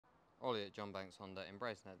Ollie at John Banks Honda in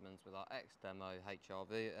Bury St Edmunds with our X-Demo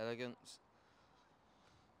HRV Elegance.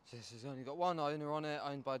 So this has only got one owner on it,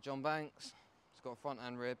 owned by John Banks. It's got front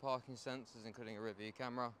and rear parking sensors, including a rear view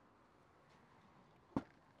camera.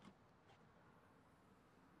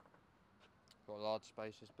 Got a large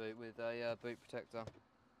spacious boot with a boot protector.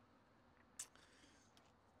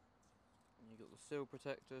 You've got the sill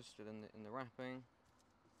protectors still in the wrapping.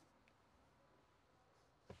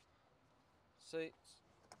 Seats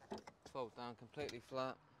fold down completely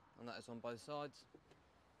flat, and that is on both sides.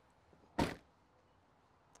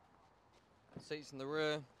 Seats in the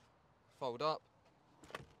rear fold up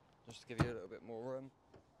just to give you a little bit more room,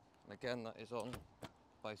 and again that is on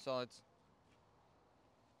both sides.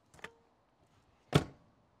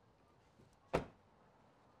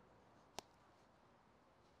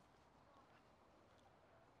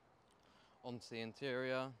 Onto the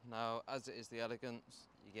interior. Now, as it is the Elegance,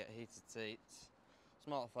 you get heated seats,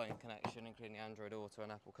 smartphone connection including Android Auto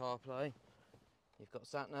and Apple CarPlay. You've got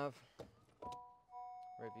sat nav,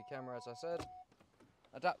 rear view camera as I said,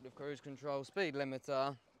 adaptive cruise control, speed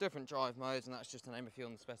limiter, different drive modes, and that's just to name a few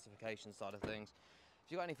on the specification side of things.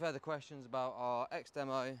 If you've got any further questions about our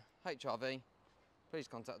X-Demo HRV, please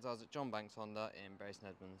contact us at John Banks Honda in Bury St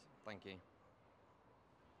Edmunds. Thank you.